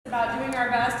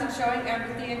best in showing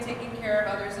empathy and taking care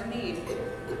of others in need.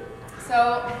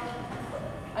 So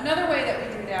another way that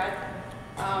we do that,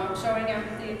 showing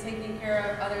empathy and taking care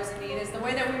of others in need, is the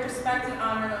way that we respect and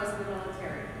honor those in the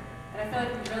military. And I feel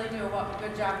like we really do a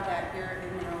good job of that here in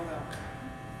Monroeville.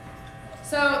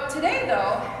 So today,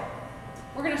 though,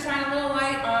 we're going to shine a little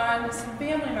light on some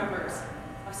family members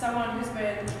of someone who's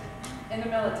been in the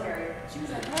military. She was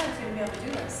like, oh, I was going to be able to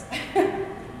do this.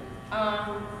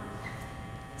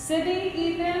 Sydney,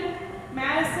 Ethan,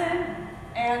 Madison,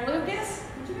 and Lucas,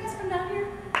 would you guys come down here?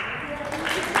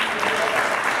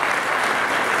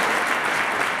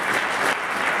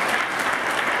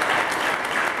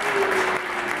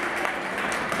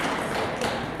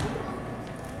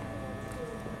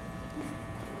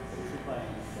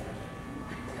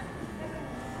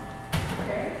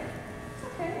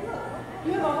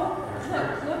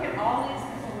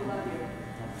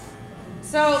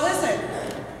 So listen,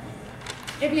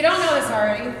 if you don't know this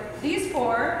already, these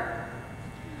four,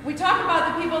 we talk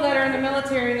about the people that are in the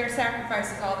military and their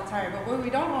sacrifices all the time, but what we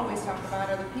don't always talk about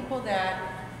are the people that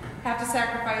have to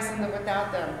sacrifice and live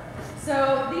without them.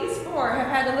 So these four have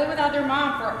had to live without their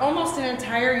mom for almost an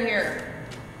entire year.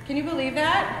 Can you believe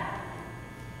that?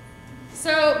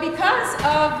 So because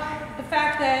of the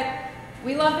fact that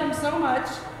we love them so much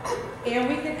and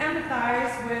we can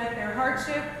empathize with their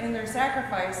hardship and their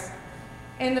sacrifice,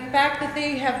 and the fact that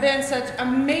they have been such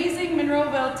amazing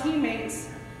Monroeville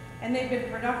teammates, and they've been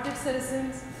productive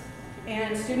citizens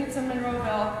and students in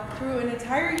Monroeville through an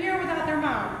entire year without their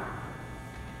mom,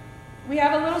 we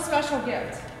have a little special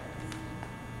gift.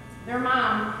 Their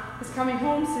mom is coming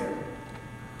home soon.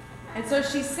 And so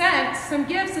she sent some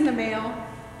gifts in the mail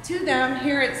to them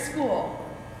here at school.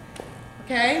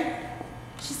 Okay?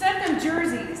 She sent them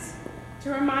jerseys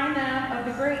to remind them of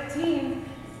the great team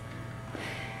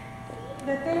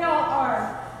that they all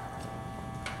are.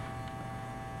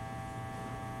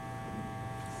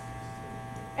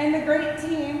 And the great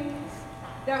team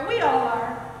that we all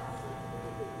are.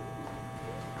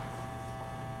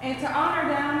 And to honor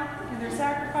them and their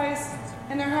sacrifice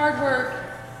and their hard work,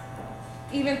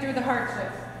 even through the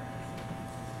hardship.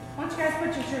 Why don't you guys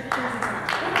put your jerseys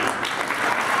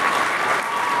on?